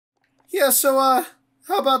Yeah, so,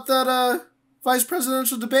 how about that, vice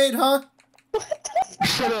presidential debate, huh?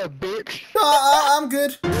 Shut up, bitch. No, I'm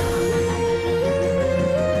good.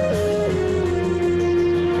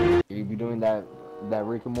 You be doing that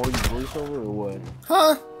Rick and Morty voiceover or what?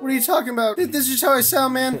 Huh? What are you talking about? This is just how I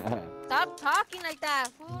sound, man. Stop talking like that,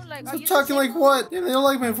 fool. Like, are Stop you talking like what? Damn, they don't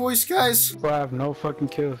like my voice, guys. Bro, I have no fucking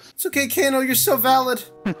kills. It's okay, Kano, you're so valid.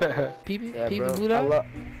 People, Yeah, people bro. blew that?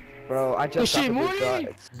 Bro, I just shit, got the Morty!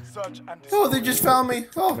 big shot. Oh, they just found me.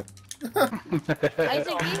 Oh.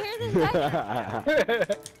 Isaac, you hear this guy?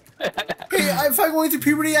 Hey, if I'm going through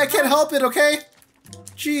puberty, I can't help it, okay?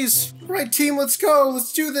 Jeez. All right, team, let's go.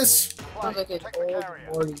 Let's do this.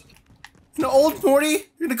 An old Morty?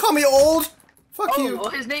 You're gonna call me old? Fuck you. Oh,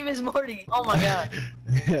 his name is Morty. Oh my god.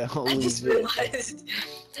 Yeah, I holy just shit. realized.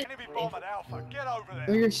 Enemy bomb at Alpha. Get over Where are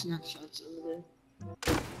there. your snapshots over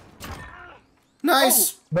there?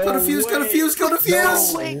 Nice. No Go to fuse, go to way. fuse, go to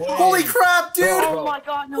fuse. No way. Holy crap, dude. Oh my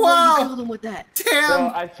god, no Wow. way you killed him with that. Bro,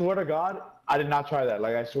 Damn. I swear to God, I did not try that.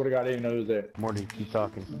 Like, I swear to God, I didn't know he was there. Morty, keep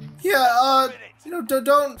talking. Yeah, you know,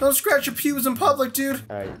 don't scratch your pubes in public, dude.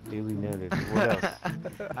 Alright, duly noted. What else?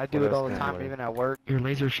 I do What it all else the can I time, wear? even at work. Your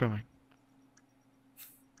laser's showing.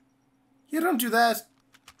 You don't do that.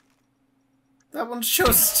 That one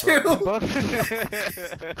shows too. Let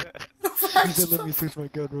me switch my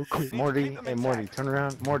gun real quick. Morty, hey Morty, turn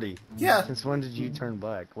around. Morty, Yeah. since when did you turn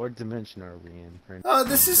black? What dimension are we in?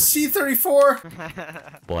 This is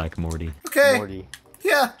C34. Black Morty. Okay. Morty.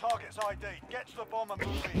 Yeah. Target's ID. Get to the bomb and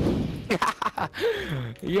move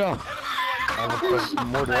in. Yo, I have a question.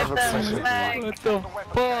 Morty, I have a question for you. what the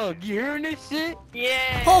fuck? You hearing this shit?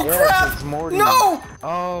 Yeah. Oh Yes, crap! it's Morty. No!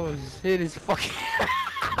 Oh shit, it's fucking.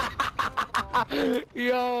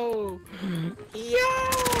 Yo! Yo!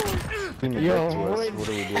 Bring it Yo, back to us. Morty. What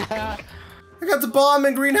do we do? I got the bomb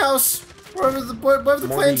in greenhouse. Wherever the Morty.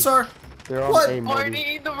 plants are. They're on What? A, Morty.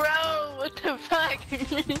 Morty, the bro. What the fuck? Yeah,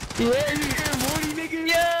 you hear Morty, nigga?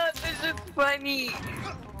 Yeah, this is funny.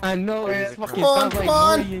 I know, it fucking Come on, sounds like come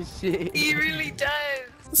on. Morty and shit. He really does.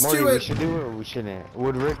 Let's Morty, do we it. should do it or we shouldn't?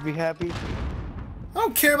 Would Rick be happy? I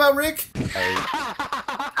don't care about Rick.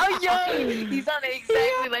 Oh, yo, he sounded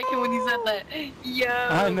exactly like him when he said that. Yo.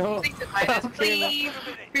 I know. Please invite us, please.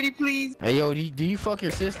 Pretty please. Hey, yo, do you fuck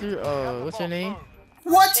your sister? What's her name?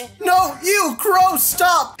 What? No, you gross!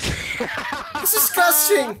 Stop! It's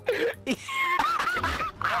disgusting.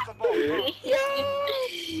 Have the bomb. Move.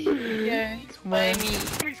 Yeah, it's funny.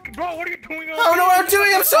 Bro, what are you doing? I don't know what I'm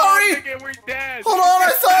doing. I'm sorry. We're dead. Hold on,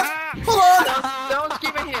 I thought. Hold on. Don't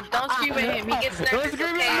scream at him. Don't scream at him. He gets nervous.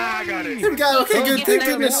 Okay? I got it. Good guy. Okay, good. Thank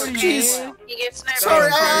goodness. Jeez. He gets nervous. Sorry,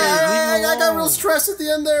 I got real stressed at the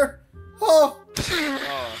end there. Oh.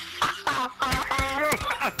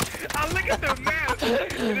 I look at the map,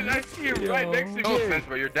 and then I see him right next to me. Sense,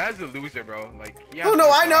 bro. Your dad's a loser, bro. Like, yeah. Oh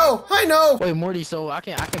no, I know. I know. Wait, Morty, so I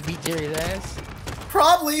can beat Jerry's ass?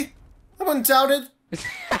 Probably. I wouldn't doubt it.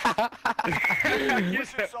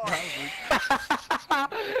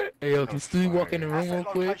 Hey, yo, can Steve walk in the room real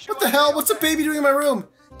quick? What the hell? What's a baby doing in my room?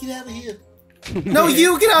 Get out of here. No,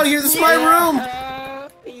 you get out of here. This is my room.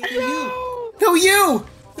 No, you.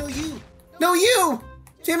 No, you. No, you.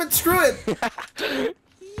 Damn it, screw it.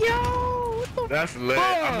 Yo, what the That's lit.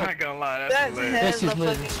 I'm not gonna lie. That's lit. That's just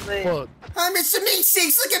lit as fuck. I'm Mr.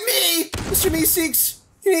 Meeseeks. Look at me. Mr. Meeseeks.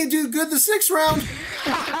 You need to do good this next round.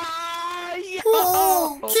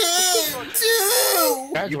 Okay,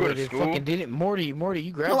 dude. Graduated, school? fucking did it. Morty, you No,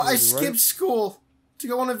 graduated, I skipped right? school to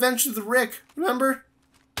go on an adventure with Rick. Remember?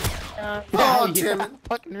 Yeah, Oh, yeah, damn it. I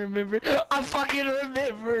fucking remember. I fucking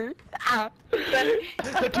remember.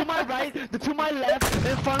 The to my right, the to my left,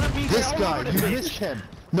 in front of me. This they're all guy, over the you bitch. missed him.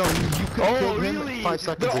 No, you could Oh, have killed him really? 5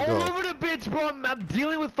 seconds They're ago. all over the bitch, bro. I'm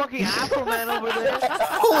dealing with fucking Afro Man over there.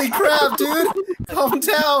 Holy crap, dude. Calm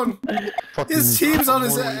down. Fucking His team's on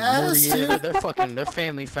his Morty. ass, Yeah, dude. their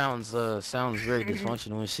family sounds very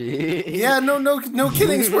dysfunctional and shit. Yeah, no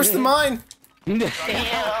kidding. It's worse than mine. Damn.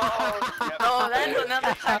 Oh, that's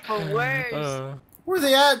another type of words. Where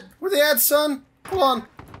they at? Where they at, son? Hold on.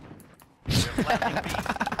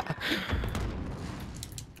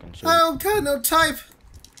 I don't got no type.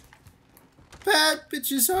 Bad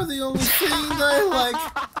bitches are the only thing I like.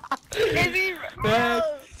 Is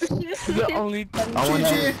he? The only I want to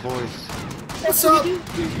hear his GG. voice. What's up?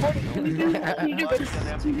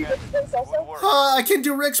 I can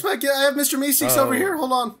do Rick's, but I have Mr. Meeseeks over here.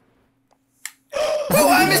 Hold on. Oh,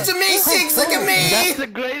 I'm Mr. Meeseeks. Look at That's me.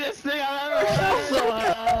 the greatest thing I've ever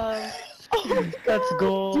heard. That's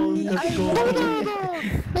gold. That's gold.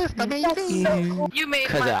 You made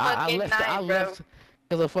my Cause I fucking left. night, bro.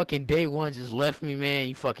 The fucking day one just left me,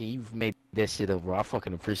 man. You've made that shit up, bro. I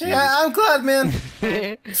fucking appreciate Yeah, I'm glad, man.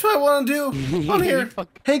 That's what I want to do on here.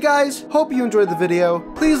 Hey guys, hope you enjoyed the video.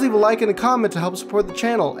 Please leave a like and a comment to help support the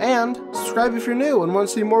channel, and subscribe if you're new and want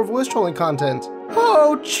to see more voice trolling content.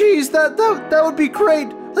 Oh, jeez, that would be great.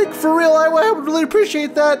 Like, for real, I would really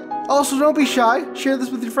appreciate that. Also, don't be shy. Share this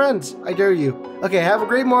with your friends. I dare you. Okay, have a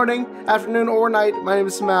great morning, afternoon, or night. My name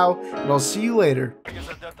is Simau, and I'll see you later.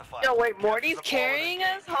 Yo, wait, Morty's carrying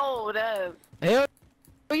us? Hold up. Hell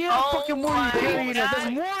yeah, Oh fucking Morty my carrying us. That's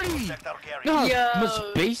God. Morty. No, Yo.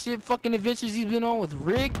 much spaceship fucking adventures he's been on with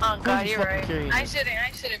Rick. Oh God, you're fucking right. carrying I us.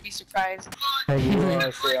 shouldn't be surprised. Hey, you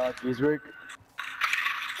wanna say Rick?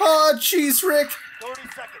 Oh, jeez, Rick. 30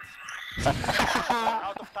 seconds.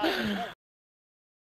 Out of time.